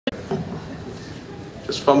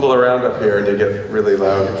Just fumble around up here and you get really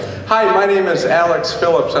loud. Hi, my name is Alex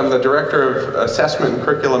Phillips. I'm the Director of Assessment and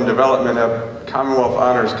Curriculum Development at Commonwealth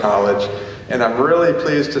Honors College, and I'm really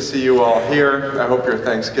pleased to see you all here. I hope your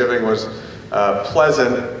Thanksgiving was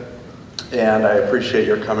pleasant, and I appreciate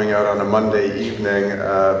your coming out on a Monday evening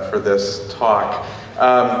for this talk.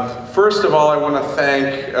 First of all, I want to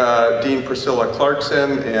thank Dean Priscilla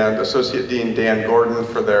Clarkson and Associate Dean Dan Gordon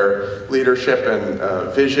for their leadership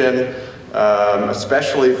and vision,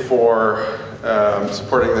 especially for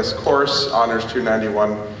supporting this course, Honors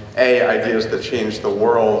 291A, Ideas That Change the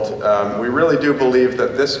World. We really do believe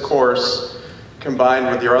that this course, combined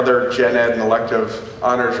with your other Gen Ed and elective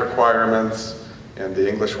honors requirements and the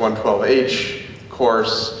English 112H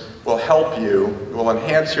course, will help you, will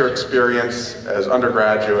enhance your experience as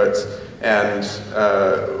undergraduates, and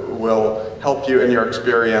will help you in your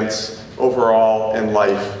experience overall in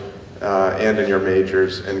life and in your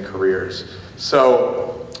majors and careers.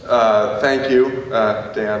 So thank you,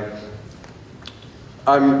 Dan.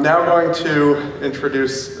 I'm now going to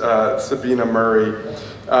introduce Sabina Murray.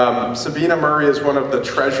 Sabina Murray is one of the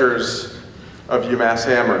treasures of UMass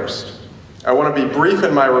Amherst. I want to be brief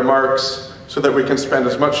in my remarks so that we can spend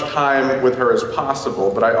as much time with her as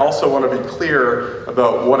possible, but I also want to be clear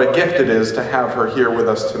about what a gift it is to have her here with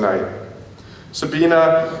us tonight.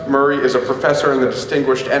 Sabina Murray is a professor in the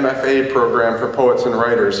Distinguished MFA program for Poets and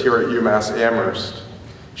Writers here at UMass Amherst.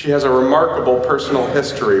 She has a remarkable personal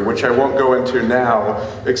history, which I won't go into now,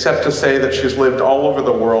 except to say that she's lived all over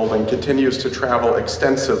the world and continues to travel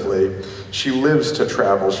extensively. She lives to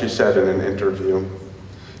travel, she said in an interview.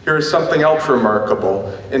 Here is something else remarkable.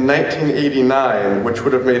 In 1989, which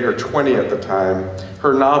would have made her 20 at the time,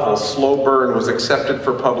 her novel, Slow Burn, was accepted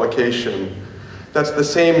for publication. That's the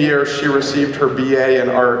same year she received her BA in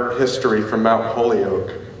art history from Mount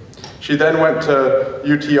Holyoke. She then went to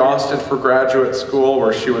UT Austin for graduate school,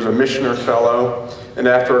 where she was a Michener Fellow, and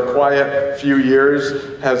after a quiet few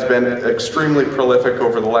years has been extremely prolific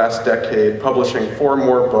over the last decade, publishing 4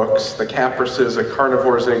 more books: The Capresses, A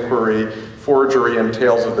Carnivore's Inquiry, Forgery, and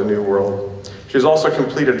Tales of the New World. She's also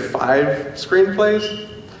completed 5 screenplays.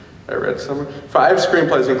 I read some. 5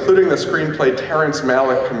 screenplays, including the screenplay Terrence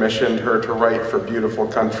Malick commissioned her to write for Beautiful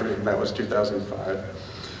Country, and that was 2005.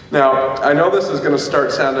 Now, I know this is going to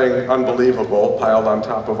start sounding unbelievable, piled on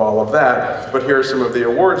top of all of that, but here are some of the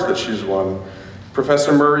awards that she's won.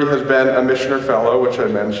 Professor Murray has been a Michener Fellow, which I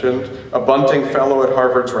mentioned, a Bunting Fellow at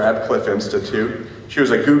Harvard's Radcliffe Institute. She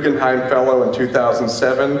was a Guggenheim Fellow in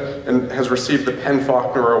 2007 and has received the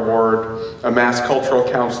PEN-Faulkner Award, a Mass Cultural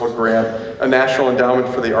Council grant, a National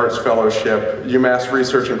Endowment for the Arts Fellowship, UMass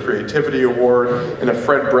Research and Creativity Award, and a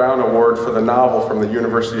Fred Brown Award for the novel from the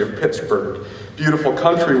University of Pittsburgh. Beautiful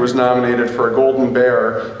Country was nominated for a Golden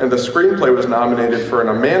Bear, and the screenplay was nominated for an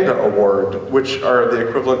Amanda Award, which are the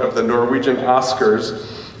equivalent of the Norwegian Oscars,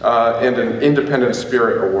 and an Independent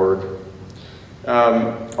Spirit Award.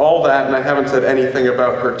 All that, and I haven't said anything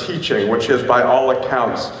about her teaching, which is by all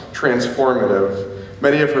accounts transformative.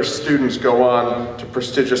 Many of her students go on to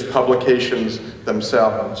prestigious publications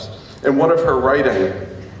themselves. And what of her writing?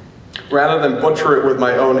 Rather than butcher it with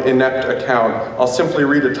my own inept account, I'll simply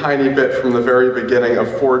read a tiny bit from the very beginning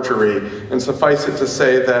of Forgery, and suffice it to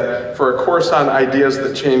say that for a course on ideas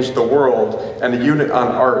that changed the world and a unit on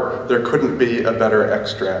art, there couldn't be a better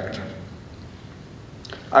extract.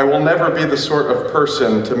 I will never be the sort of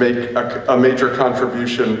person to make a major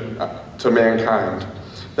contribution to mankind.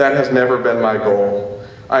 That has never been my goal.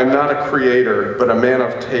 I am not a creator, but a man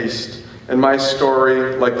of taste. And my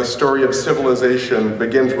story, like the story of civilization,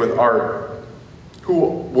 begins with art. Who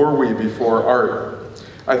were we before art?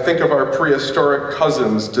 I think of our prehistoric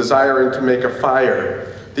cousins desiring to make a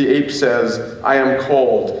fire. The ape says, I am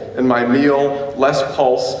cold, and my meal, less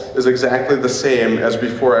pulse, is exactly the same as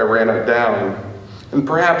before I ran it down. And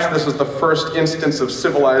perhaps this is the first instance of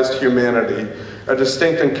civilized humanity, a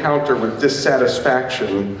distinct encounter with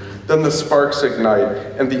dissatisfaction. Then the sparks ignite,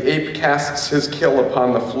 and the ape casts his kill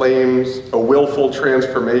upon the flames, a willful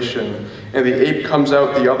transformation, and the ape comes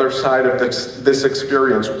out the other side of this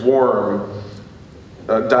experience warm,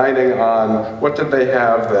 dining on, what did they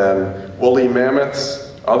have then? Woolly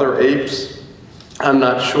mammoths? Other apes? I'm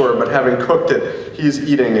not sure, but having cooked it, he's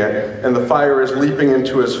eating it, and the fire is leaping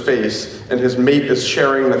into his face, and his mate is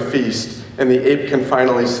sharing the feast, and the ape can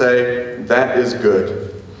finally say, that is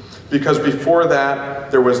good. Because before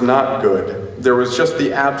that, there was not good. There was just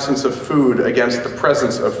the absence of food against the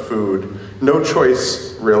presence of food. No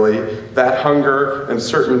choice, really, that hunger and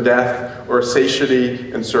certain death, or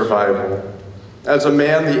satiety and survival. As a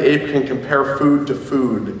man, the ape can compare food to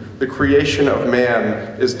food. The creation of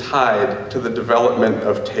man is tied to the development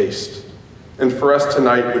of taste. And for us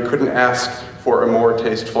tonight, we couldn't ask for a more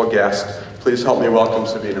tasteful guest. Please help me welcome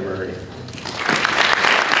Sabina Murray.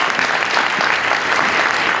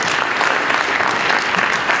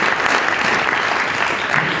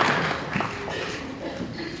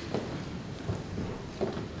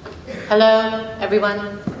 Hello,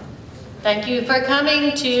 everyone. Thank you for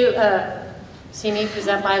coming to see me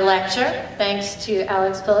present my lecture. Thanks to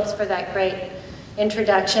Alex Phillips for that great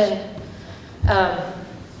introduction.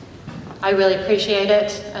 I really appreciate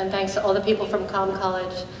it, and thanks to all the people from Com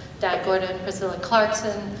College, Dan Gordon, Priscilla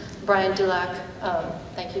Clarkson, Brian Dulac.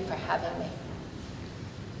 Thank you for having me.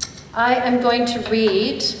 I am going to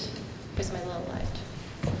read, here's my little light.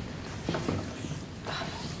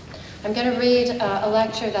 I'm going to read a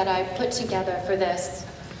lecture that I put together for this.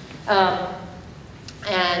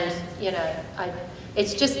 And, you know,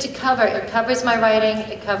 it's just to cover, it covers my writing,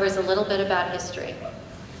 it covers a little bit about history.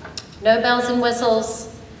 No bells and whistles,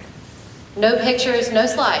 no pictures, no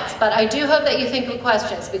slides, but I do hope that you think of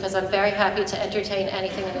questions because I'm very happy to entertain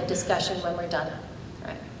anything in a discussion when we're done. All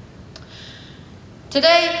right.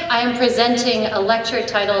 Today, I am presenting a lecture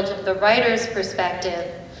titled The Writer's Perspective,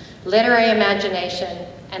 Literary Imagination,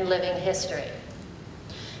 and Living History.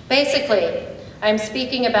 Basically, I'm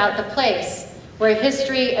speaking about the place where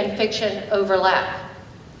history and fiction overlap,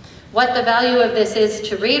 what the value of this is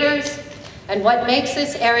to readers, and what makes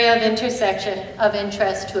this area of intersection of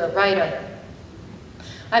interest to a writer.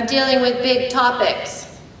 I'm dealing with big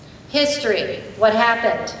topics. History, what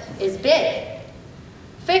happened, is big.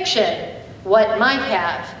 Fiction, what might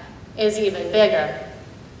have, is even bigger.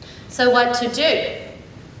 So what to do?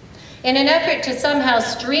 In an effort to somehow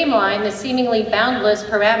streamline the seemingly boundless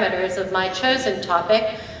parameters of my chosen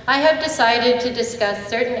topic, I have decided to discuss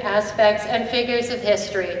certain aspects and figures of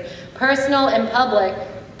history, personal and public,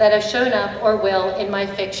 that have shown up or will in my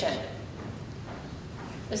fiction.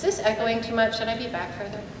 Is this echoing too much? Should I be back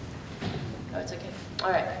further? Oh, it's okay. All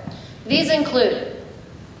right. These include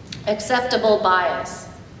acceptable bias.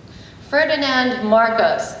 Ferdinand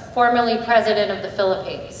Marcos, formerly president of the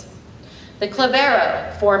Philippines. The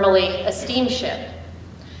Clavero, formerly a steamship.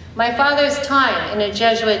 My father's time in a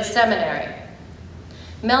Jesuit seminary.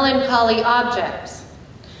 Melancholy objects.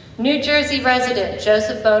 New Jersey resident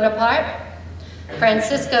Joseph Bonaparte.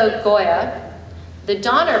 Francisco Goya. The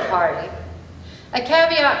Donner Party. A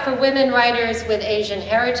caveat for women writers with Asian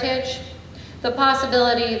heritage. The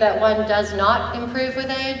possibility that one does not improve with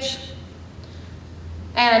age.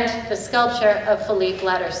 And the sculpture of Philippe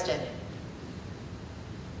Letterston.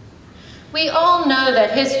 We all know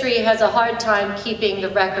that history has a hard time keeping the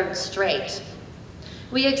record straight.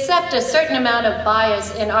 We accept a certain amount of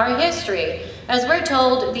bias in our history, as we're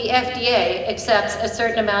told the FDA accepts a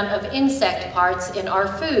certain amount of insect parts in our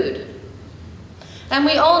food. And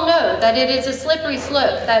we all know that it is a slippery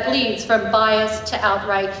slope that leads from bias to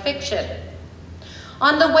outright fiction.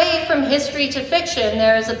 On the way from history to fiction,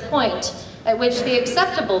 there is a point at which the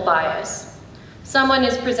acceptable bias, someone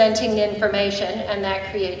is presenting the information and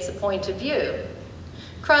that creates a point of view,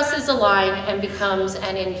 crosses a line and becomes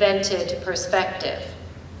an invented perspective.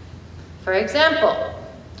 For example,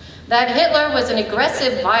 that Hitler was an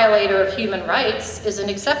aggressive violator of human rights is an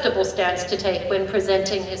acceptable stance to take when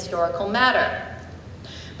presenting historical matter.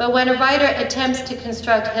 But when a writer attempts to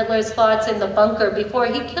construct Hitler's thoughts in the bunker before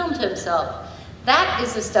he killed himself, that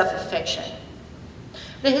is the stuff of fiction.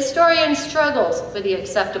 The historian struggles with the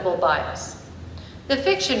acceptable bias. The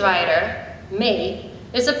fiction writer, me,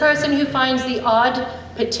 is a person who finds the odd,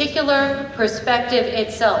 particular perspective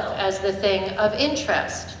itself as the thing of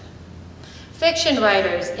interest. Fiction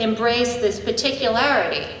writers embrace this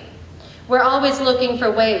particularity. We're always looking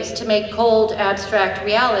for ways to make cold, abstract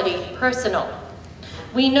reality personal.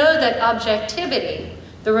 We know that objectivity,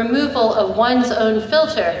 the removal of one's own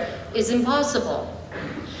filter, is impossible.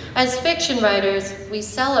 As fiction writers, we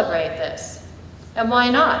celebrate this. And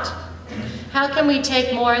why not? How can we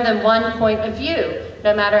take more than one point of view,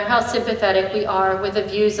 no matter how sympathetic we are with the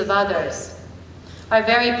views of others? Our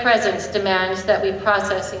very presence demands that we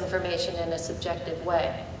process information in a subjective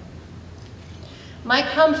way. My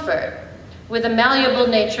comfort with the malleable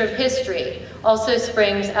nature of history also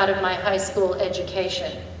springs out of my high school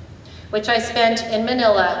education, which I spent in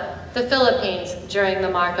Manila, the Philippines, during the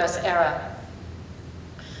Marcos era.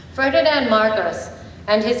 Ferdinand Marcos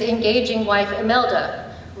and his engaging wife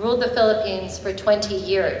Imelda ruled the Philippines for 20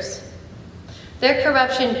 years. Their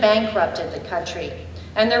corruption bankrupted the country,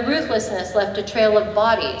 and their ruthlessness left a trail of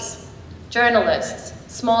bodies, journalists,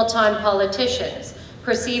 small-time politicians,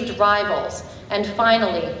 perceived rivals, and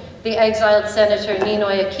finally, the exiled Senator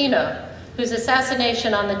Ninoy Aquino, whose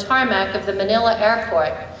assassination on the tarmac of the Manila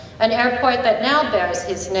airport, an airport that now bears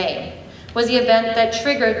his name, was the event that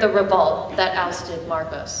triggered the revolt that ousted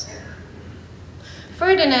Marcos.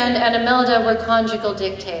 Ferdinand and Imelda were conjugal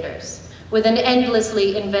dictators with an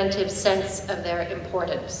endlessly inventive sense of their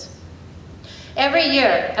importance. Every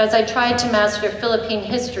year, as I tried to master Philippine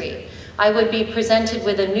history, I would be presented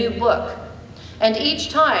with a new book, and each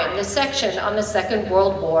time the section on the Second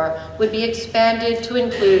World War would be expanded to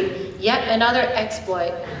include yet another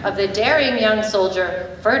exploit of the daring young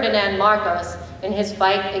soldier Ferdinand Marcos in his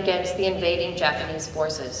fight against the invading Japanese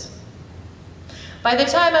forces. By the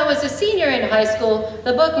time I was a senior in high school,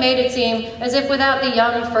 the book made it seem as if without the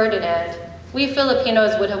young Ferdinand, we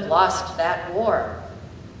Filipinos would have lost that war.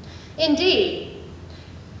 Indeed,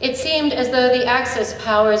 it seemed as though the Axis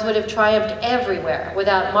powers would have triumphed everywhere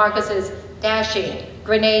without Marcos's dashing,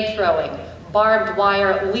 grenade throwing, barbed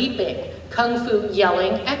wire leaping, kung fu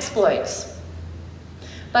yelling exploits.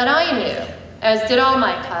 But I knew, as did all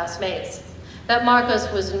my classmates, that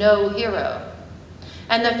Marcos was no hero.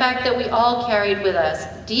 And the fact that we all carried with us,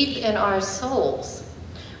 deep in our souls,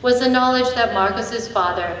 was the knowledge that Marcos's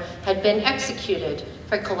father had been executed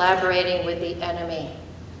for collaborating with the enemy.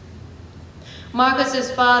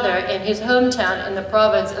 Marcos's father, in his hometown in the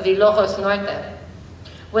province of Ilocos Norte,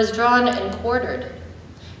 was drawn and quartered,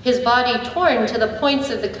 his body torn to the points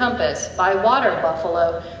of the compass by water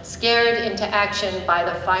buffalo, scared into action by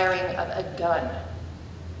the firing of a gun.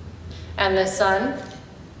 And the son?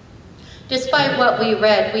 Despite what we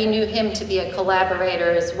read, we knew him to be a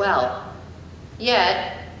collaborator as well.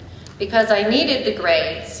 Yet, because I needed the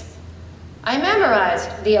grades, I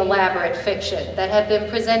memorized the elaborate fiction that had been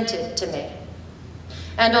presented to me.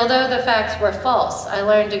 And although the facts were false, I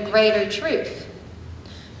learned a greater truth: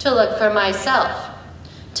 to look for myself,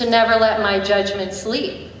 to never let my judgment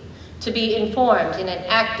sleep, to be informed in an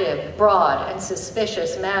active, broad, and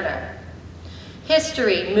suspicious manner.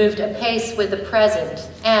 History moved apace with the present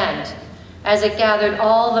and, as it gathered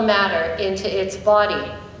all the matter into its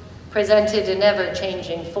body, presented an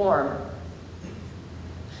ever-changing form.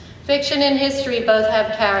 Fiction and history both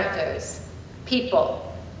have characters, people.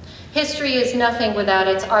 History is nothing without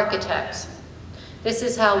its architects. This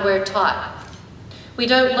is how we're taught. We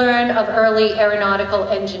don't learn of early aeronautical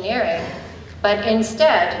engineering, but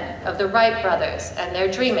instead of the Wright brothers and their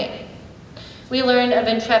dreaming. We learn of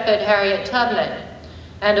intrepid Harriet Tubman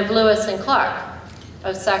and of Lewis and Clark,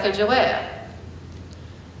 of Sacagawea.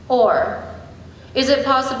 Or is it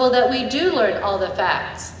possible that we do learn all the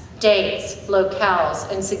facts, dates, locales,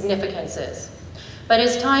 and significances, but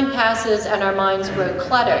as time passes and our minds grow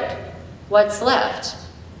cluttered, what's left,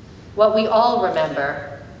 what we all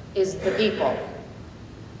remember, is the people.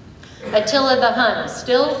 Attila the Hun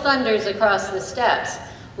still thunders across the steppes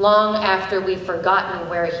long after we've forgotten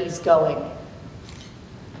where he's going.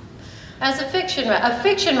 As a fiction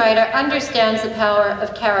writer understands the power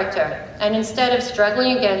of character, and instead of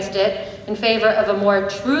struggling against it in favor of a more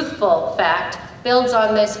truthful fact, builds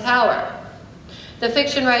on this power. The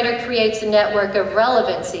fiction writer creates a network of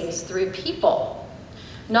relevancies through people.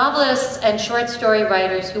 Novelists and short story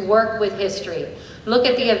writers who work with history look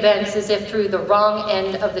at the events as if through the wrong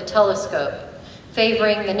end of the telescope,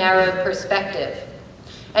 favoring the narrowed perspective.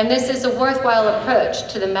 And this is a worthwhile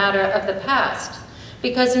approach to the matter of the past,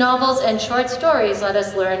 because novels and short stories let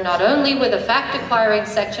us learn not only with a fact-acquiring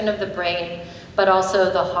section of the brain, but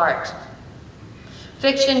also the heart.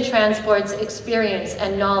 Fiction transports experience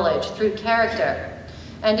and knowledge through character,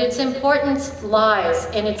 and its importance lies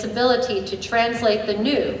in its ability to translate the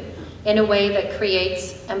new in a way that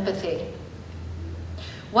creates empathy.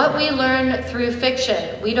 What we learn through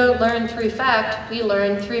fiction, we don't learn through fact, we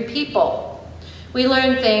learn through people. We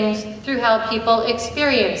learn things through how people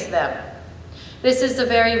experience them. This is the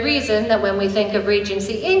very reason that when we think of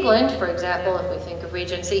Regency England, for example, if we think of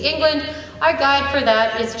Regency England, our guide for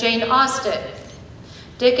that is Jane Austen.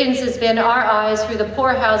 Dickens has been our eyes through the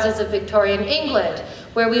poorhouses of Victorian England,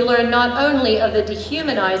 where we learn not only of the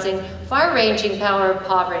dehumanizing, far-ranging power of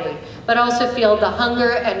poverty, but also feel the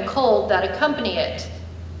hunger and cold that accompany it.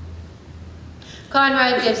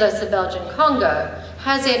 Conrad gives us the Belgian Congo,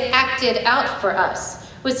 has it acted out for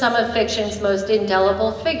us with some of fiction's most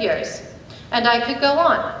indelible figures. And I could go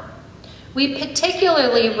on. We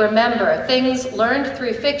particularly remember things learned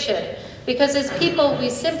through fiction because as people we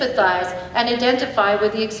sympathize and identify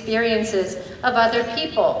with the experiences of other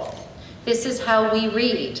people. This is how we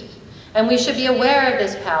read. And we should be aware of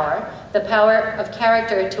this power, the power of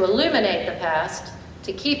character to illuminate the past,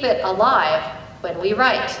 to keep it alive when we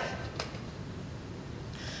write.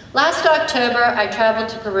 Last October, I traveled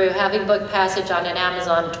to Peru having booked passage on an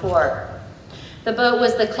Amazon tour. The boat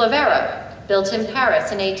was the Clavero, built in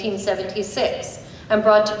Paris in 1876 and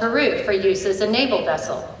brought to Peru for use as a naval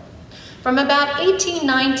vessel. From about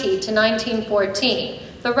 1890 to 1914,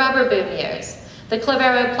 the rubber boom years, the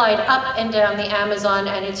Clavero plied up and down the Amazon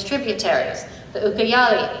and its tributaries, the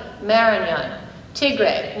Ucayali, Marañón,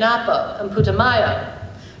 Tigre, Napo, and Putumayo,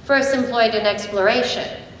 first employed in exploration,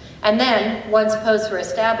 and then, once posts were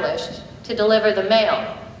established, to deliver the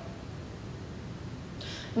mail.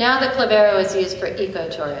 Now the Clavero is used for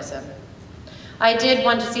ecotourism. I did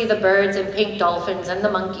want to see the birds and pink dolphins and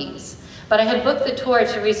the monkeys, but I had booked the tour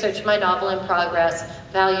to research my novel in progress,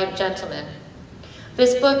 Valiant Gentleman.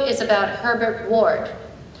 This book is about Herbert Ward,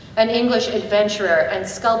 an English adventurer and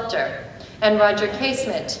sculptor, and Roger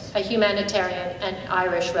Casement, a humanitarian and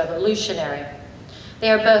Irish revolutionary.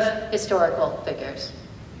 They are both historical figures.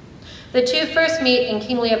 The two first meet in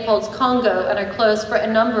King Leopold's Congo and are close for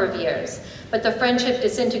a number of years, but the friendship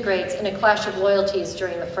disintegrates in a clash of loyalties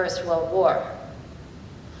during the First World War.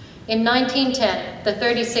 In 1910, the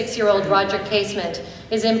 36-year-old Roger Casement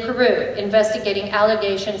is in Peru investigating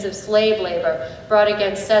allegations of slave labor brought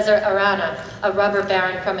against Cesar Arana, a rubber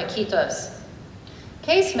baron from Iquitos.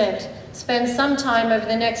 Casement spends some time over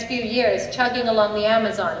the next few years chugging along the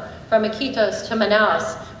Amazon from Iquitos to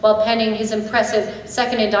Manaus while penning his impressive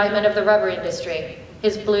second indictment of the rubber industry,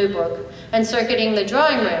 his blue book, and circuiting the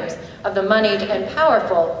drawing rooms of the moneyed and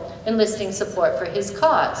powerful, enlisting support for his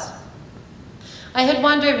cause. I had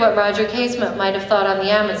wondered what Roger Casement might have thought on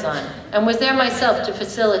the Amazon, and was there myself to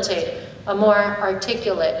facilitate a more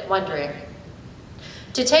articulate wondering.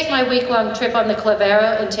 To take my week-long trip on the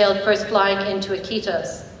Clavero entailed first flying into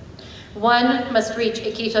Iquitos. One must reach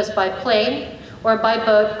Iquitos by plane or by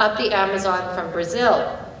boat up the Amazon from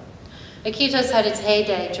Brazil. Iquitos had its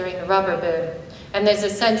heyday during the rubber boom, and there's a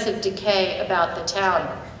sense of decay about the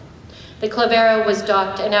town. The Clavero was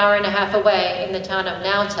docked an hour and a half away in the town of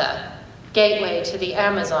Nauta, gateway to the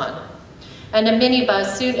Amazon, and a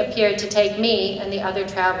minibus soon appeared to take me and the other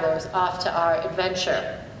travelers off to our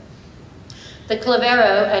adventure. The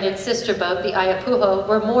Clavero and its sister boat, the Ayapujo,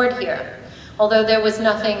 were moored here, although there was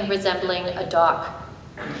nothing resembling a dock.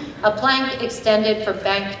 A plank extended from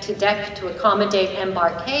bank to deck to accommodate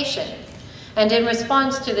embarkation, and in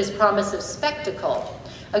response to this promise of spectacle,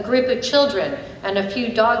 a group of children and a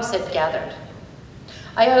few dogs had gathered.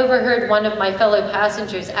 I overheard one of my fellow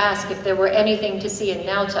passengers ask if there were anything to see in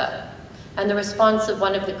Nauta, and the response of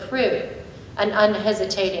one of the crew, an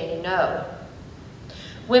unhesitating no.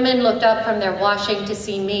 Women looked up from their washing to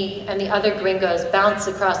see me and the other gringos bounce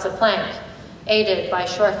across the plank, aided by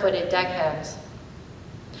sure-footed deckhands.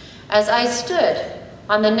 As I stood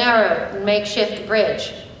on the narrow makeshift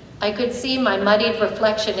bridge, I could see my muddied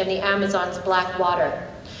reflection in the Amazon's black water,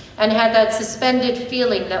 and had that suspended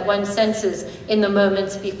feeling that one senses in the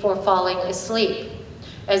moments before falling asleep,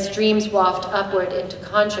 as dreams waft upward into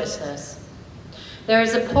consciousness. There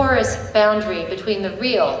is a porous boundary between the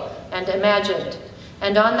real and imagined,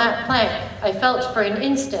 and on that plank, I felt for an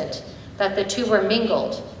instant that the two were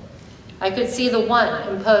mingled. I could see the one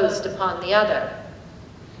imposed upon the other.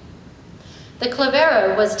 The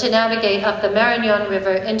Clavero was to navigate up the Marañón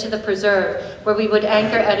River into the preserve, where we would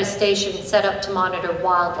anchor at a station set up to monitor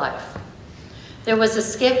wildlife. There was a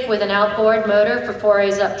skiff with an outboard motor for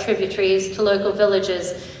forays up tributaries to local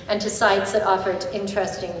villages and to sites that offered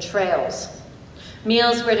interesting trails.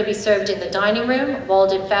 Meals were to be served in the dining room,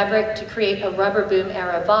 walled in fabric to create a rubber boom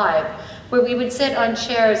era vibe, where we would sit on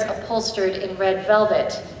chairs upholstered in red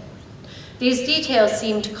velvet. These details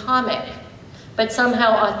seemed comic, but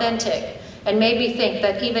somehow authentic, and made me think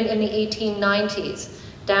that even in the 1890s,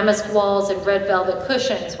 damask walls and red velvet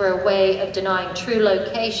cushions were a way of denying true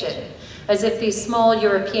location, as if these small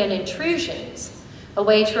European intrusions, a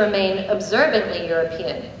way to remain observantly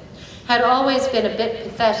European, had always been a bit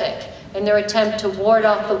pathetic in their attempt to ward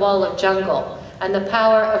off the wall of jungle and the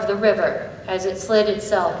power of the river as it slid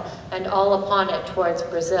itself and all upon it towards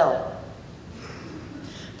Brazil.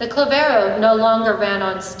 The Clavero no longer ran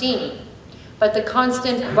on steam, but the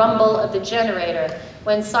constant rumble of the generator,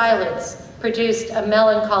 when silence, produced a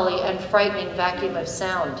melancholy and frightening vacuum of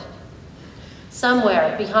sound.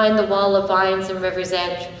 Somewhere behind the wall of vines and river's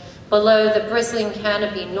edge, below the bristling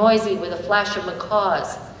canopy noisy with a flash of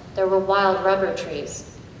macaws, there were wild rubber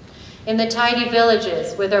trees. In the tidy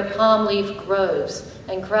villages with their palm leaf groves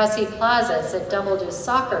and grassy plazas that doubled as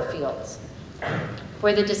soccer fields,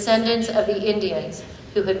 were the descendants of the Indians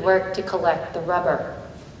who had worked to collect the rubber.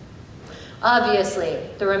 Obviously,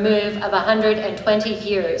 the remove of 120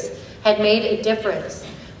 years had made a difference,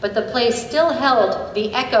 but the place still held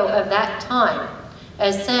the echo of that time,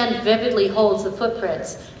 as sand vividly holds the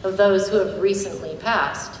footprints of those who have recently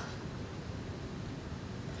passed.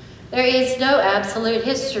 There is no absolute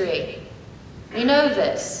history. We know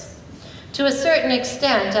this. To To a certain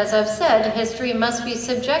extent, as I've said, history must be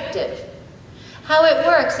subjective. How it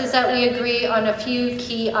works is that we agree on a few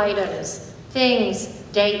key items, things,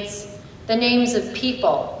 dates, the names of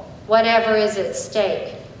people, whatever is at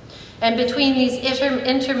stake. And between these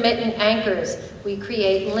intermittent anchors, we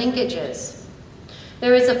create linkages.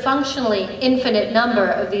 There is a functionally infinite number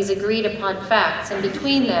of these agreed upon facts, and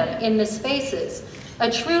between them, in the spaces,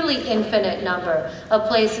 a truly infinite number of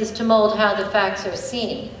places to mold how the facts are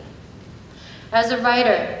seen. As a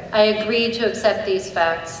writer, I agree to accept these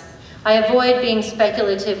facts. I avoid being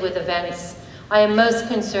speculative with events. I am most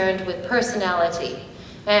concerned with personality,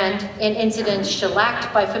 and in incidents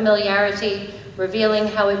shellacked by familiarity, revealing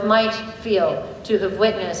how it might feel to have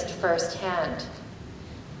witnessed firsthand.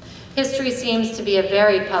 History seems to be a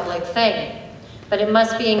very public thing, but it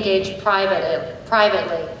must be engaged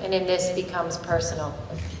privately, and in this becomes personal.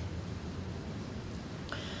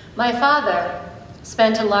 My father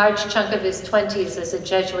spent a large chunk of his 20s as a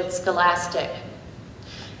Jesuit scholastic.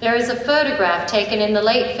 There is a photograph taken in the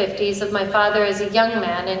late 50s of my father as a young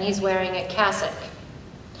man, and he's wearing a cassock.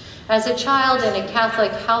 As a child in a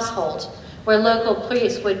Catholic household, where local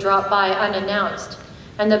priests would drop by unannounced,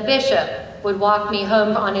 and the bishop would walk me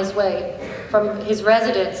home on his way from his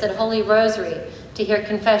residence at Holy Rosary to hear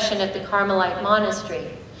confession at the Carmelite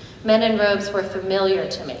monastery, men in robes were familiar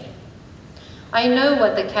to me. I know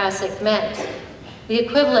what the cassock meant, the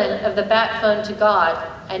equivalent of the bat phone to God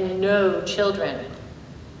and no children.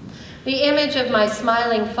 The image of my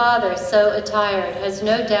smiling father so attired has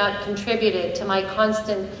no doubt contributed to my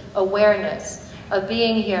constant awareness of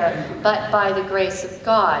being here but by the grace of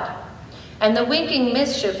God, and the winking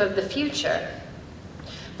mischief of the future.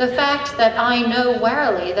 The fact that I know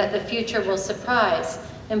warily that the future will surprise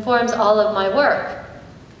informs all of my work.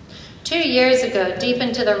 2 years ago, deep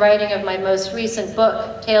into the writing of my most recent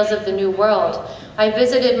book, Tales of the New World, I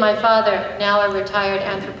visited my father, now a retired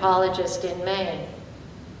anthropologist in Maine.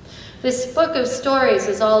 This book of stories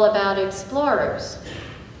is all about explorers,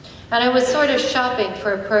 and I was sort of shopping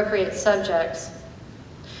for appropriate subjects.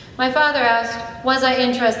 My father asked, was I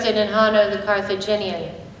interested in Hanno the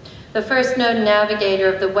Carthaginian, the first known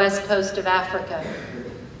navigator of the west coast of Africa.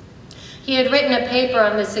 He had written a paper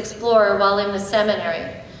on this explorer while in the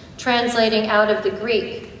seminary, translating out of the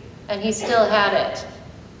Greek, and he still had it.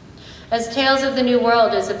 As Tales of the New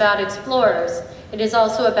World is about explorers, it is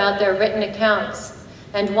also about their written accounts,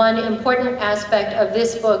 and one important aspect of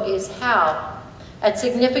this book is how, at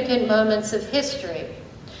significant moments of history,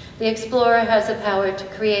 the explorer has the power to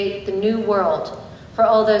create the new world for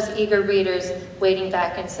all those eager readers waiting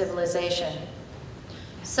back in civilization.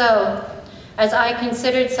 So, as I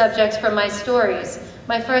considered subjects for my stories,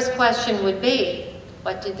 my first question would be,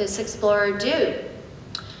 what did this explorer do?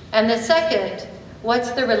 And the second,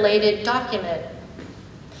 what's the related document?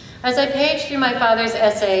 As I paged through my father's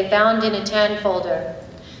essay, bound in a tan folder,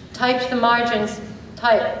 typed the margins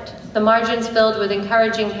filled with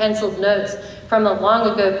encouraging penciled notes from a long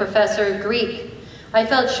ago professor of Greek, I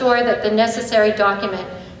felt sure that the necessary document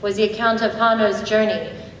was the account of Hanno's journey,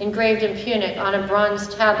 engraved in Punic on a bronze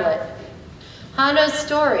tablet. Hanno's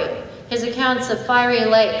story, his accounts of fiery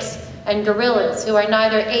lakes and gorillas who are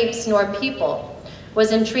neither apes nor people,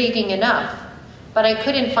 was intriguing enough, but I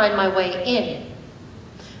couldn't find my way in.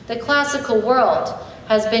 The classical world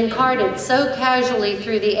has been carted so casually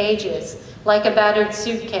through the ages, like a battered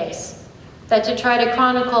suitcase, that to try to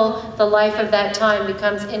chronicle the life of that time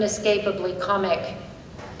becomes inescapably comic.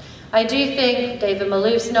 I do think David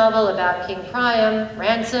Malouf's novel about King Priam,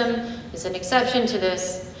 Ransom, is an exception to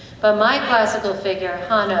this, but my classical figure,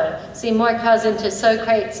 Hanno, seemed more cousin to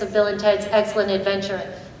Socrates of Bill and Ted's Excellent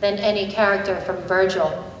Adventure than any character from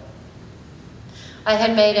Virgil. I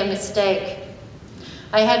had made a mistake.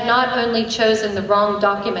 I had not only chosen the wrong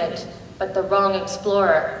document, but the wrong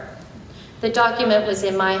explorer. The document was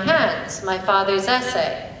in my hands, my father's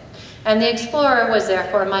essay, and the explorer was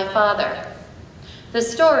therefore my father. The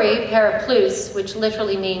story, Periplus, which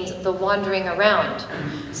literally means the wandering around,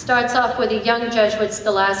 starts off with a young Jesuit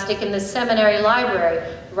scholastic in the seminary library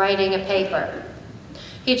writing a paper.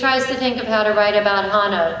 He tries to think of how to write about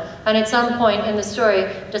Hanno, and at some point in the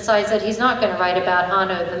story decides that he's not going to write about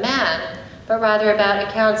Hanno the man, but rather about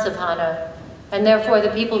accounts of Hanno, and therefore the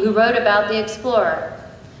people who wrote about the explorer.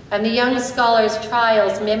 And the young scholar's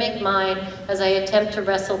trials mimic mine as I attempt to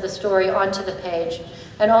wrestle the story onto the page,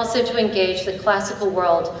 and also to engage the classical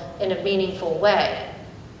world in a meaningful way.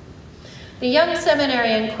 The young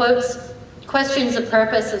seminarian questions the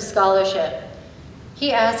purpose of scholarship.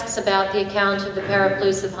 He asks about the account of the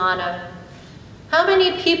Periplus of Hanno. How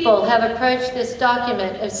many people have approached this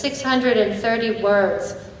document of 630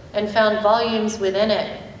 words and found volumes within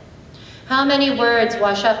it? How many words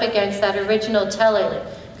wash up against that original telling,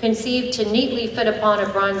 conceived to neatly fit upon a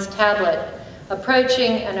bronze tablet,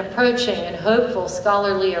 approaching and hopeful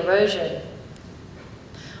scholarly erosion.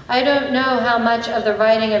 I don't know how much of the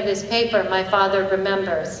writing of this paper my father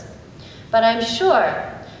remembers, but I'm sure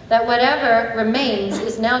that whatever remains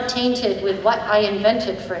is now tainted with what I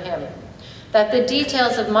invented for him, that the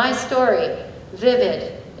details of my story,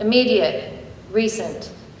 vivid, immediate,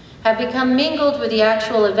 recent, have become mingled with the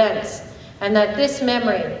actual events, and that this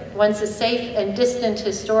memory, once a safe and distant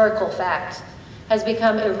historical fact, has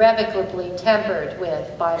become irrevocably tampered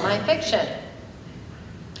with by my fiction.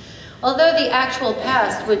 Although the actual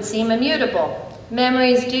past would seem immutable,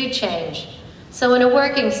 memories do change. So in a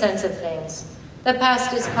working sense of things, the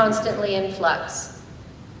past is constantly in flux.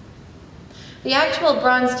 The actual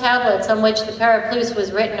bronze tablets on which the Periplus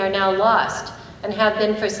was written are now lost and have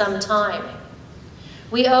been for some time.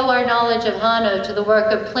 We owe our knowledge of Hanno to the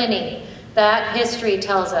work of Pliny that, history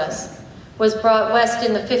tells us, was brought west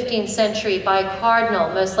in the 15th century by a cardinal,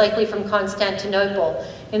 most likely from Constantinople,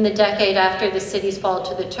 in the decade after the city's fall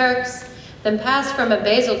to the Turks, then passed from a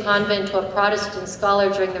Basel convent to a Protestant scholar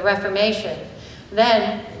during the Reformation,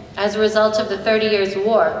 then, as a result of the 30 Years'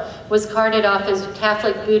 War, was carted off as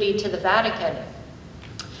Catholic booty to the Vatican.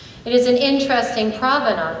 It is an interesting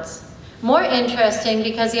provenance, more interesting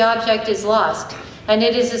because the object is lost, and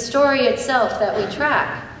it is the story itself that we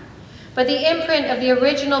track. But the imprint of the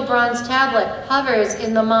original bronze tablet hovers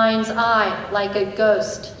in the mind's eye like a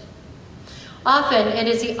ghost. Often it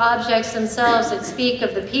is the objects themselves that speak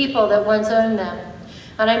of the people that once owned them,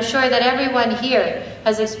 and I'm sure that everyone here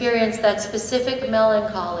has experienced that specific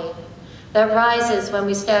melancholy that rises when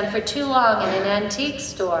we stand for too long in an antique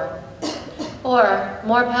store, or,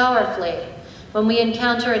 more powerfully, when we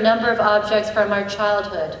encounter a number of objects from our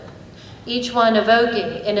childhood, each one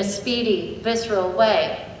evoking, in a speedy, visceral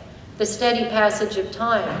way, the steady passage of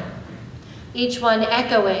time, each one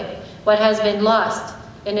echoing what has been lost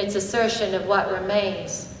in its assertion of what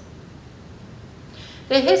remains.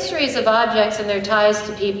 The histories of objects and their ties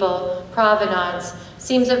to people, provenance,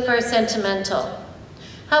 seems at first sentimental.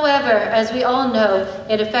 However, as we all know,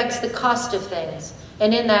 it affects the cost of things,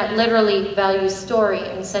 and in that literally values story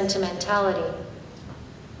and sentimentality.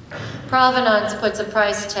 Provenance puts a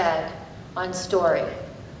price tag on story.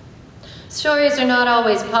 Stories are not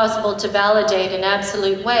always possible to validate in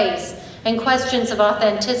absolute ways, and questions of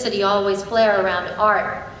authenticity always flare around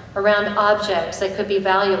art, around objects that could be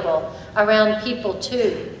valuable, around people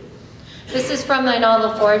too. This is from my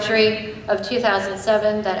novel Forgery of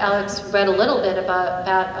 2007 that Alex read a little bit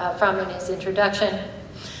from in his introduction.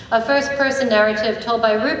 A first-person narrative told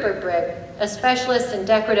by Rupert Brigg, a specialist in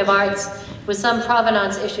decorative arts with some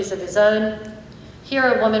provenance issues of his own.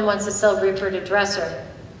 Here a woman wants to sell Rupert a dresser.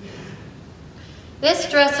 This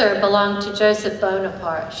dresser belonged to Joseph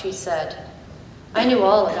Bonaparte, she said. I knew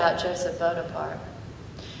all about Joseph Bonaparte.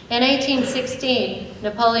 In 1816,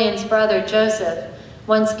 Napoleon's brother Joseph,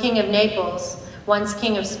 once king of Naples, once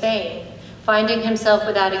king of Spain, finding himself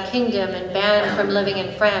without a kingdom and banned from living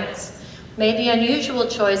in France, made the unusual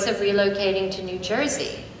choice of relocating to New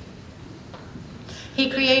Jersey.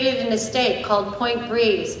 He created an estate called Point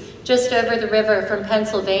Breeze, just over the river from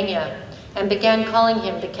Pennsylvania, and began calling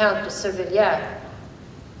him the Count de Surveillere.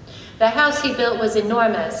 The house he built was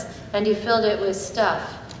enormous, and he filled it with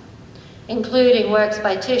stuff, including works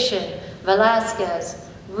by Titian, Velázquez,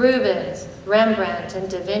 Rubens, Rembrandt, and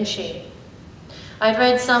Da Vinci. I'd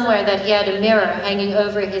read somewhere that he had a mirror hanging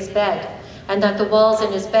over his bed, and that the walls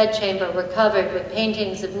in his bedchamber were covered with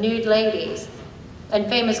paintings of nude ladies and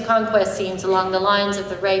famous conquest scenes along the lines of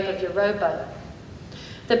the Rape of Europa.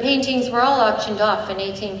 The paintings were all auctioned off in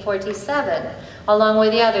 1847, along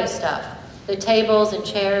with the other stuff, the tables and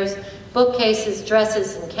chairs, bookcases,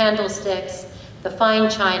 dresses, and candlesticks, the fine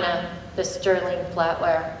china, the sterling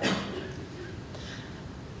flatware.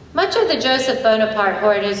 Much of the Joseph Bonaparte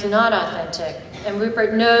hoard is not authentic, and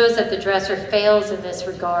Rupert knows that the dresser fails in this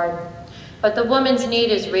regard. But the woman's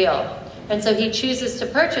need is real, and so he chooses to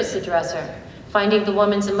purchase the dresser, finding the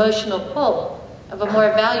woman's emotional pull of a more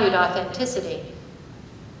valued authenticity.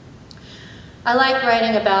 I like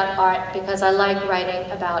writing about art because I like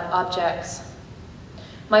writing about objects.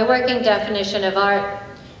 My working definition of art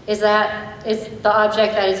is that it's the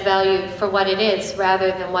object that is valued for what it is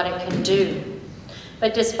rather than what it can do.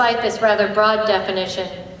 But despite this rather broad definition,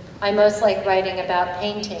 I most like writing about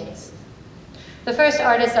paintings. The first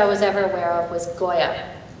artist I was ever aware of was Goya.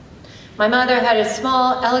 My mother had a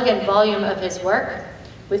small, elegant volume of his work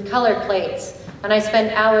with color plates, and I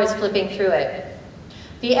spent hours flipping through it.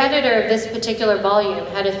 The editor of this particular volume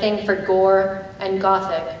had a thing for gore and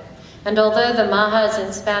Gothic, And although the Mahas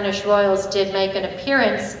and Spanish royals did make an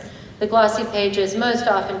appearance, the glossy pages most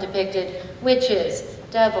often depicted witches,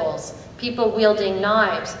 devils, people wielding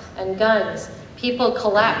knives and guns, people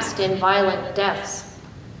collapsed in violent deaths.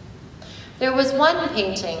 There was one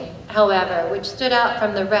painting, however, which stood out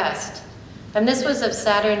from the rest, and this was of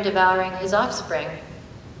Saturn devouring his offspring.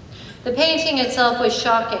 The painting itself was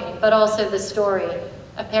shocking, but also the story,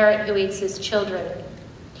 a parent who eats his children.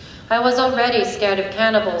 I was already scared of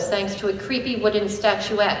cannibals thanks to a creepy wooden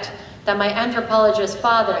statuette that my anthropologist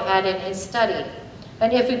father had in his study, an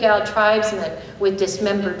Ifugao tribesman with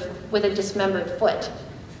a dismembered foot.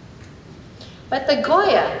 But the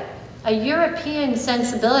Goya, a European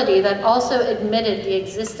sensibility that also admitted the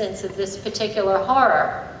existence of this particular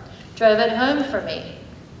horror, drove it home for me.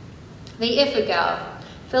 The Ifugao,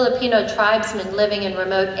 Filipino tribesmen living in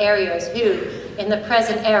remote areas who, in the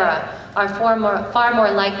present era, are far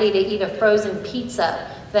more likely to eat a frozen pizza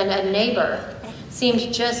than a neighbor,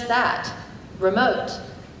 seemed just that, remote.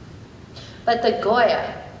 But the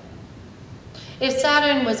Goya. If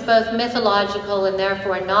Saturn was both mythological and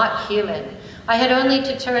therefore not human, I had only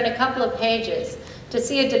to turn a couple of pages to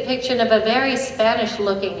see a depiction of a pair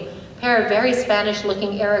of very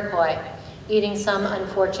Spanish-looking Iroquois eating some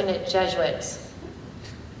unfortunate Jesuits.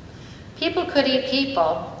 People could eat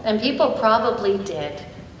people, and people probably did.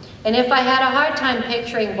 And if I had a hard time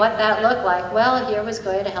picturing what that looked like, well, here was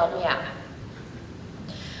Goya to help me out.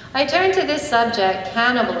 I turned to this subject,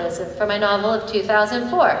 cannibalism, from a novel of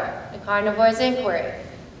 2004, A Carnivore's Inquiry.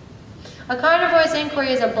 A Carnivore's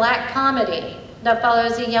Inquiry is a black comedy that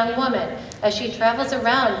follows a young woman as she travels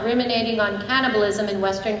around ruminating on cannibalism in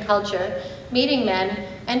Western culture, meeting men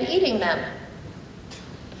and eating them.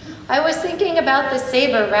 I was thinking about the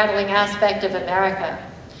saber-rattling aspect of America,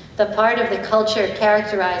 the part of the culture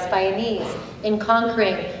characterized by an ease in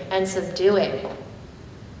conquering and subduing.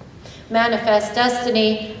 Manifest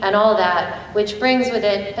destiny and all that, which brings with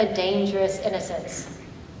it a dangerous innocence.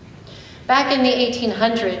 Back in the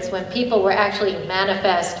 1800s, when people were actually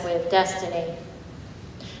manifest with destiny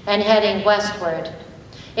and heading westward,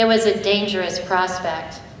 it was a dangerous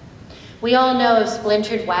prospect. We all know of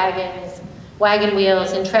splintered wagons, wagon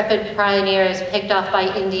wheels, intrepid pioneers picked off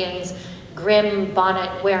by Indians, grim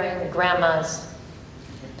bonnet-wearing grandmas,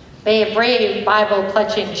 brave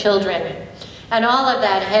Bible-clutching children, and all of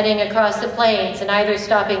that heading across the plains and either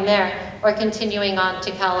stopping there or continuing on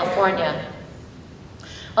to California.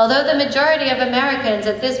 Although the majority of Americans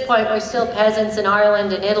at this point were still peasants in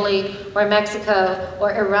Ireland and Italy, or Mexico,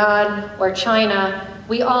 or Iran, or China,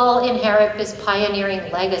 we all inherit this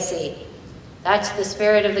pioneering legacy. That's the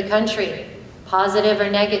spirit of the country, positive or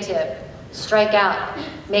negative. Strike out,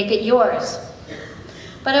 make it yours.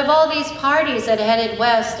 But of all these parties that headed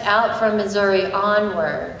west out from Missouri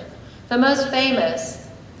onward, the most famous,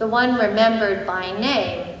 the one remembered by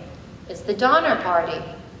name, is the Donner Party.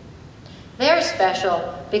 They're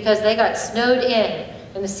special because they got snowed in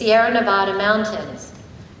the Sierra Nevada mountains.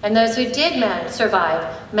 And those who did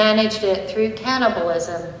survive managed it through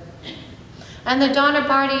cannibalism. And the Donner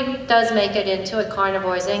Party does make it into A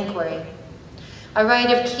Carnivore's Inquiry. I write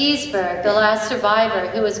of Keysburg, the last survivor,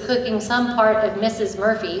 who was cooking some part of Mrs.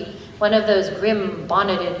 Murphy, one of those grim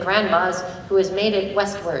bonneted grandmas who has made it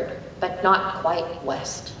westward, but not quite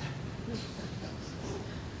west.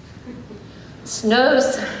 This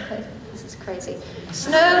is crazy.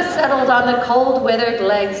 Snow settled on the cold, withered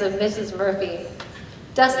legs of Mrs. Murphy,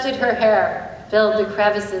 dusted her hair, filled the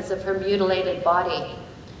crevices of her mutilated body.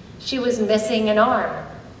 She was missing an arm.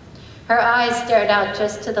 Her eyes stared out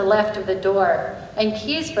just to the left of the door, and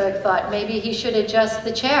Keysburg thought maybe he should adjust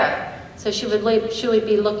the chair so she would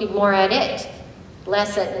be looking more at it,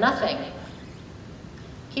 less at nothing.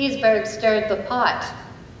 Keysburg stirred the pot.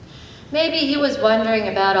 Maybe he was wondering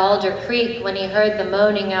about Alder Creek when he heard the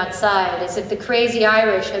moaning outside, as if the crazy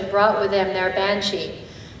Irish had brought with them their banshee,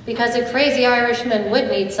 because a crazy Irishman would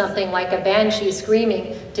need something like a banshee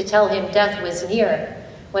screaming to tell him death was near,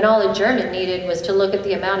 when all a German needed was to look at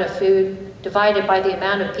the amount of food divided by the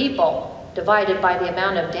amount of people, divided by the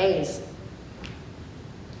amount of days.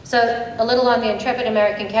 So a little on the intrepid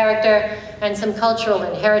American character and some cultural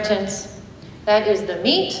inheritance. That is the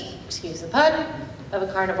meat, excuse the pun, of A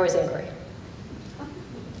Carnivore's Inquiry.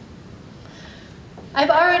 I've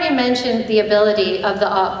already mentioned the ability of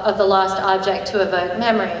the lost object to evoke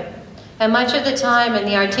memory, and much of the time in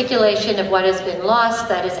the articulation of what has been lost,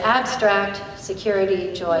 that is abstract,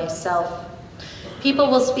 security, joy, self.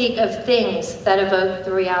 People will speak of things that evoke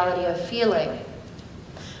the reality of feeling.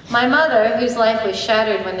 My mother, whose life was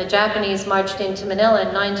shattered when the Japanese marched into Manila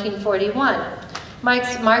in 1941,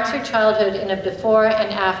 marks her childhood in a before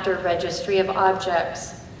and after registry of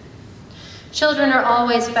objects. Children are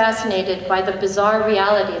always fascinated by the bizarre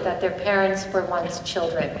reality that their parents were once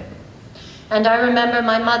children. And I remember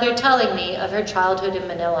my mother telling me of her childhood in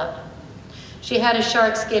Manila. She had a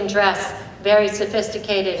sharkskin dress, very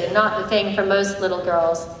sophisticated and not the thing for most little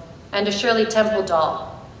girls, and a Shirley Temple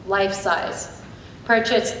doll, life-size,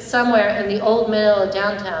 purchased somewhere in the old Manila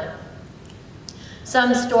downtown.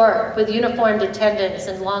 Some store with uniformed attendants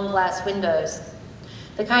and long glass windows,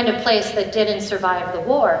 the kind of place that didn't survive the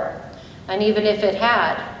war, and even if it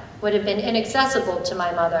had, would have been inaccessible to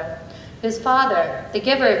my mother, whose father, the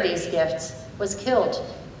giver of these gifts, was killed.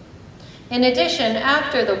 In addition,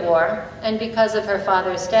 after the war, and because of her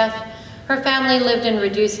father's death, her family lived in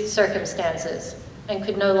reduced circumstances and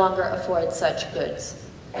could no longer afford such goods.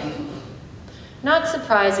 Not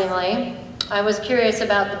surprisingly, I was curious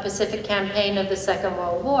about the Pacific campaign of the Second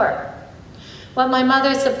World War. What my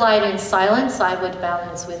mother supplied in silence, I would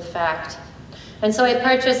balance with fact. And so I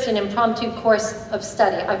purchased an impromptu course of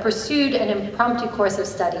study. I pursued an impromptu course of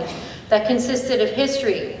study that consisted of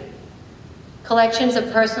history, collections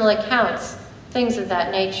of personal accounts, things of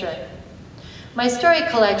that nature. My story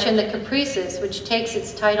collection, The Caprices, which takes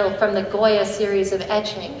its title from the Goya series of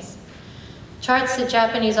etchings, charts the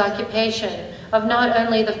Japanese occupation of not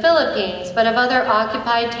only the Philippines, but of other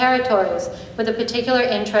occupied territories, with a particular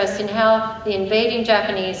interest in how the invading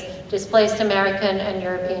Japanese displaced American and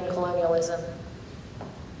European colonialism.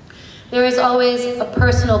 There is always a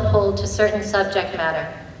personal pull to certain subject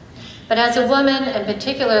matter. But as a woman, and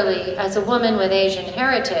particularly as a woman with Asian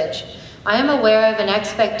heritage, I am aware of an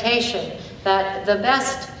expectation that the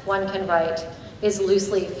best one can write is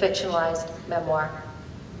loosely fictionalized memoir.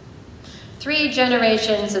 3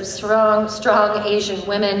 generations of strong Asian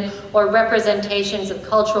women, or representations of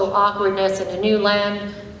cultural awkwardness in a new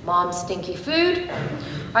land, mom's stinky food,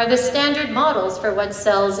 are the standard models for what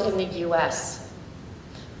sells in the US,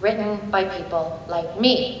 written by people like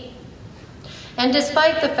me. And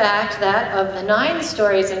despite the fact that of the 9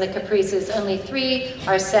 stories in The Caprices, only 3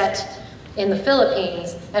 are set in the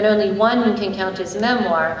Philippines, and only 1 can count as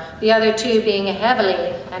memoir, the other 2 being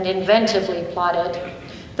heavily and inventively plotted,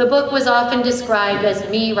 the book was often described as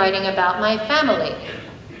me writing about my family,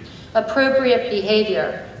 appropriate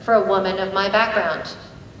behavior for a woman of my background.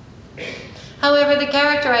 However, the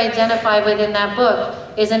character I identify with in that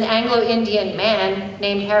book is an Anglo-Indian man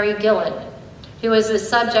named Harry Gillen, who is the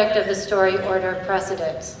subject of the story order of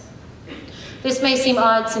precedence. This may seem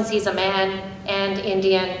odd since he's a man and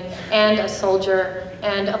Indian and a soldier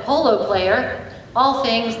and a polo player, all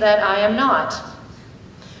things that I am not.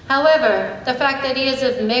 However, the fact that he is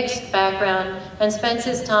of mixed background and spends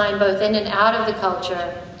his time both in and out of the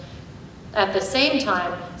culture at the same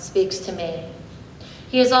time speaks to me.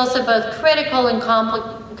 He is also both critical and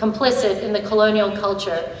complicit in the colonial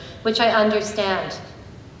culture, which I understand.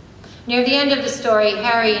 Near the end of the story,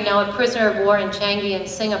 Harry, now a prisoner of war in Changi in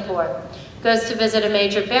Singapore, goes to visit a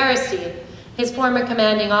Major Baristede, his former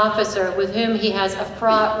commanding officer with whom he has a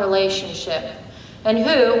fraught relationship, and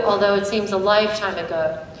who, although it seems a lifetime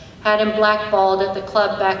ago, had him blackballed at the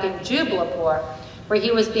club back in Jubalapur, where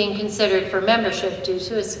he was being considered for membership due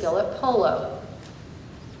to his skill at polo.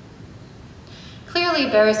 Clearly,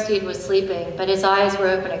 Baristede was sleeping, but his eyes were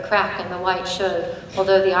open a crack and the white showed,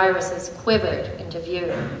 although the irises quivered into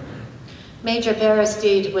view. "Major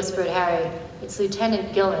Baristede," whispered Harry. "It's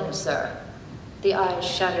Lieutenant Gillen, sir." The eyes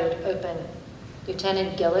shuddered open.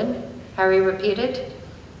 "Lieutenant Gillen?" Harry repeated.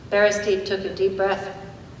 Baristede took a deep breath.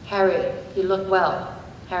 "Harry, you look well."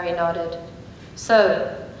 Harry nodded. "So,"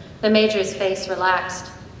 the Major's face relaxed.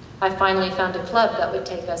 "I finally found a club that would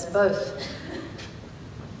take us both."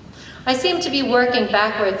 I seem to be working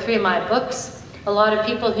backward through my books. A lot of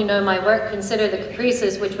people who know my work consider The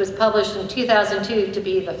Caprices, which was published in 2002, to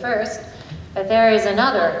be the first. But there is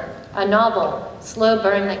another, a novel, Slow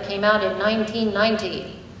Burn, that came out in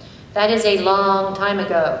 1990. That is a long time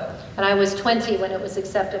ago, and I was 20 when it was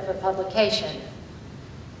accepted for publication.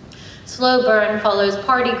 Slow Burn follows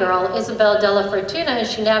party girl Isabel de la Fortuna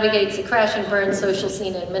as she navigates the crash and burn social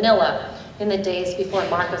scene in Manila in the days before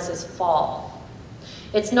Marcos's fall.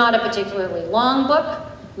 It's not a particularly long book,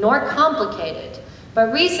 nor complicated,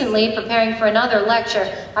 but recently, preparing for another lecture,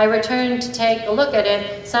 I returned to take a look at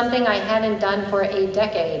it, something I hadn't done for a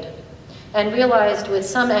decade, and realized with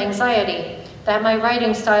some anxiety that my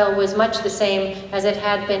writing style was much the same as it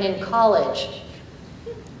had been in college.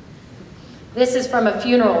 This is from a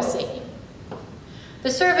funeral scene.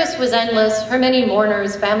 The service was endless. Her many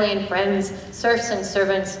mourners, family and friends, serfs and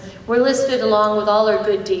servants, were listed along with all her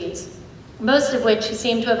good deeds, most of which she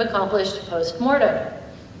seemed to have accomplished post-mortem.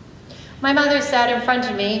 My mother sat in front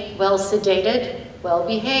of me, well sedated, well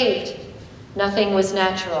behaved. Nothing was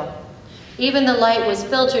natural. Even the light was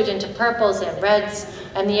filtered into purples and reds,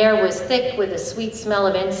 and the air was thick with the sweet smell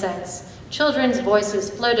of incense. Children's voices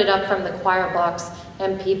floated up from the choir box,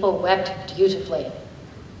 and people wept dutifully.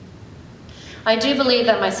 I do believe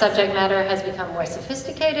that my subject matter has become more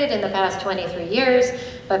sophisticated in the past 23 years,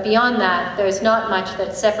 but beyond that, there's not much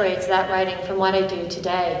that separates that writing from what I do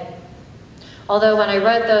today. Although when I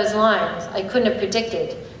wrote those lines, I couldn't have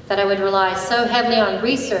predicted that I would rely so heavily on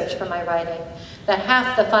research for my writing that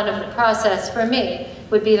half the fun of the process for me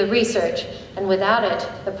would be the research, and without it,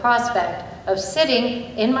 the prospect of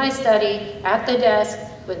sitting in my study at the desk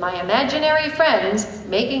with my imaginary friends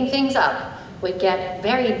making things up would get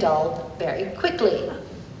very dull very quickly.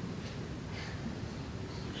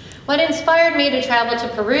 What inspired me to travel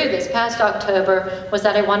to Peru this past October was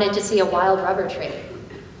that I wanted to see a wild rubber tree.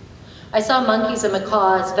 I saw monkeys and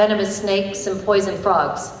macaws, venomous snakes, and poison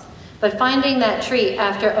frogs, but finding that tree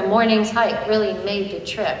after a morning's hike really made the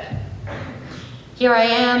trip. "Here I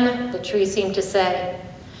am," the tree seemed to say,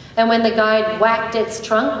 and when the guide whacked its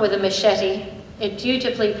trunk with a machete, it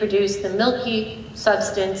dutifully produced the milky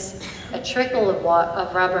substance, a trickle of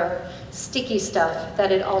rubber, sticky stuff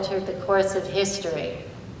that had altered the course of history.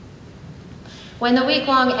 When the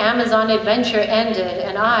week-long Amazon adventure ended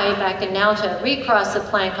and I, back in Nauta, recrossed the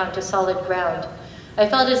plank onto solid ground, I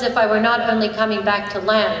felt as if I were not only coming back to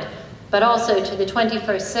land, but also to the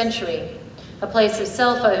 21st century, a place of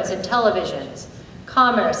cell phones and televisions,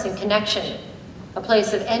 commerce and connection, a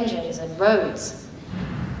place of engines and roads.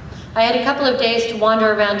 I had a couple of days to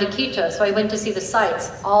wander around Quito, so I went to see the sights,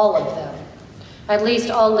 all of them, at least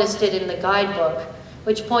all listed in the guidebook,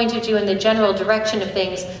 which pointed you in the general direction of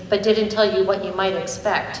things, but didn't tell you what you might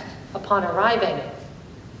expect upon arriving.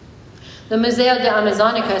 The Museo de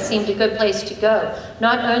Amazonica seemed a good place to go,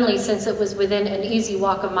 not only since it was within an easy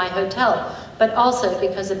walk of my hotel, but also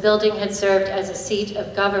because the building had served as a seat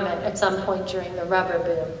of government at some point during the rubber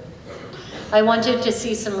boom. I wanted to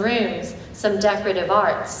see some rooms, some decorative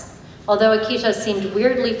arts, although Quito seemed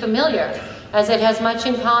weirdly familiar, as it has much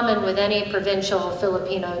in common with any provincial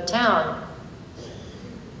Filipino town.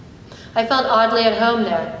 I felt oddly at home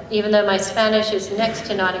there, even though my Spanish is next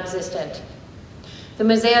to non-existent. The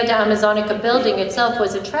Museo de Amazonica building itself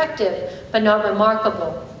was attractive, but not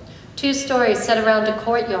remarkable. 2 stories set around a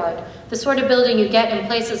courtyard, the sort of building you get in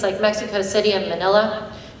places like Mexico City and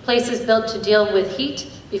Manila, places built to deal with heat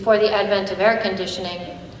before the advent of air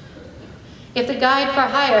conditioning. If the guide for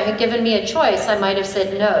hire had given me a choice, I might have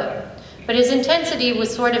said no, but his intensity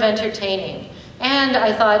was sort of entertaining. And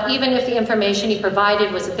I thought even if the information he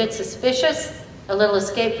provided was a bit suspicious, a little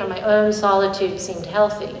escape from my own solitude seemed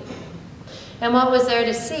healthy. And what was there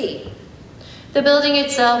to see? The building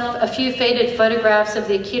itself, a few faded photographs of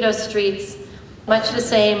the Quito streets, much the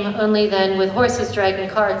same, only then with horses dragging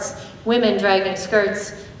carts, women dragging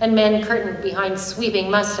skirts, and men curtained behind sweeping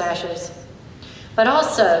mustaches. But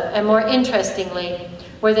also, and more interestingly,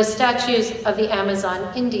 were the statues of the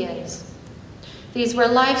Amazon Indians. These were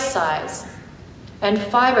life-size and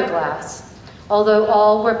fiberglass, although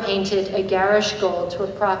all were painted a garish gold to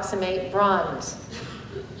approximate bronze.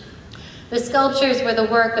 The sculptures were the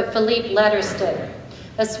work of Philippe Letterston,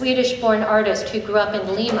 a Swedish-born artist who grew up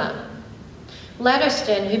in Lima.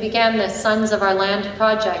 Letterston, who began the Sons of Our Land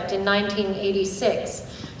project in 1986,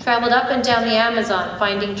 traveled up and down the Amazon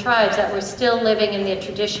finding tribes that were still living in the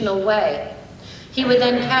traditional way. He would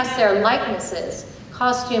then cast their likenesses,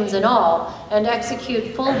 costumes and all, and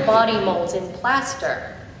execute full body molds in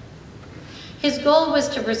plaster. His goal was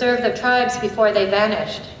to preserve the tribes before they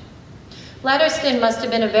vanished. Letterston must have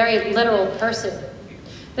been a very literal person.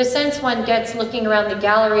 The sense one gets looking around the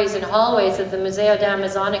galleries and hallways of the Museo de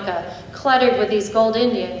Amazonica, cluttered with these gold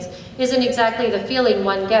Indians, isn't exactly the feeling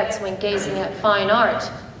one gets when gazing at fine art.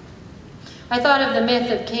 I thought of the myth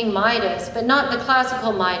of King Midas, but not the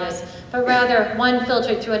classical Midas, but rather one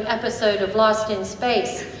filtered through an episode of Lost in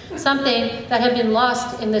Space, something that had been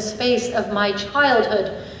lost in the space of my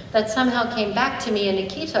childhood that somehow came back to me in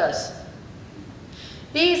Iquitos.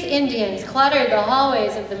 These Indians cluttered the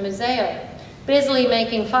hallways of the museum, busily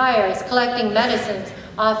making fires, collecting medicines,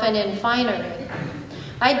 often in finery.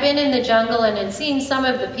 I'd been in the jungle and had seen some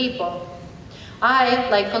of the people. I,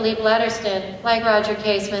 like Philippe Letterston, like Roger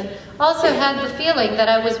Casement, also had the feeling that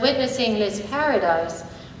I was witnessing this paradise,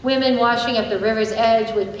 women washing at the river's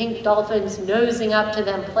edge with pink dolphins nosing up to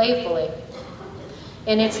them playfully.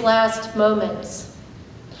 In its last moments,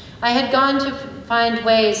 I had gone to find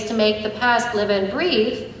ways to make the past live and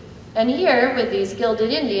breathe, and here, with these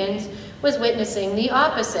gilded Indians, was witnessing the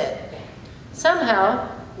opposite. Somehow,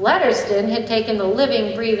 Letterston had taken the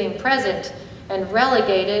living, breathing present and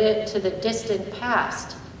relegated it to the distant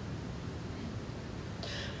past.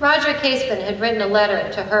 Roger Casement had written a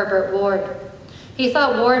letter to Herbert Ward. He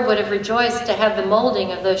thought Ward would have rejoiced to have the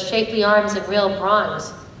molding of those shapely arms in real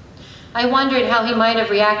bronze. I wondered how he might have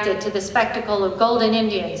reacted to the spectacle of golden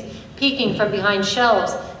Indians peeking from behind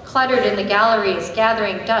shelves, cluttered in the galleries,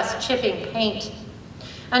 gathering dust, chipping paint.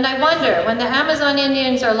 And I wonder, when the Amazon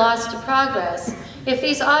Indians are lost to progress, if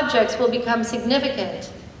these objects will become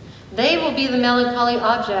significant. They will be the melancholy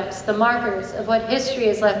objects, the markers of what history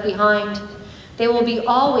has left behind. They will be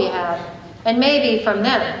all we have, and maybe from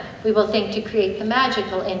them we will think to create the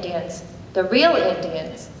magical Indians, the real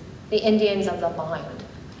Indians, the Indians of the mind.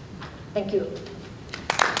 Thank you.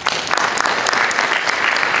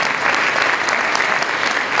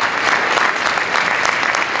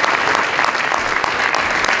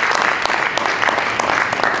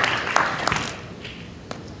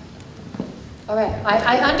 All right,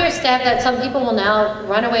 I understand that some people will now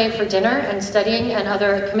run away for dinner and studying and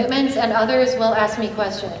other commitments, and others will ask me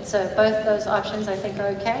questions. So both those options I think are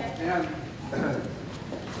okay. And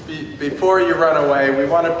before you run away, we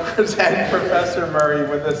want to present Professor Murray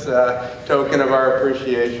with this token of our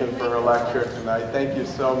appreciation for her lecture tonight. Thank you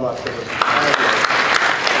so much.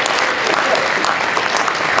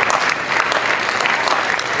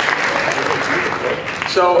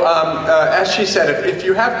 So, as she said, if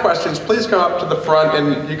you have questions, please come up to the front,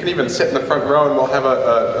 and you can even sit in the front row, and we'll have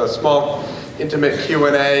a small, intimate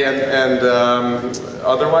Q&A, and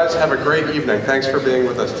otherwise, have a great evening. Thanks for being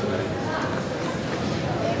with us tonight.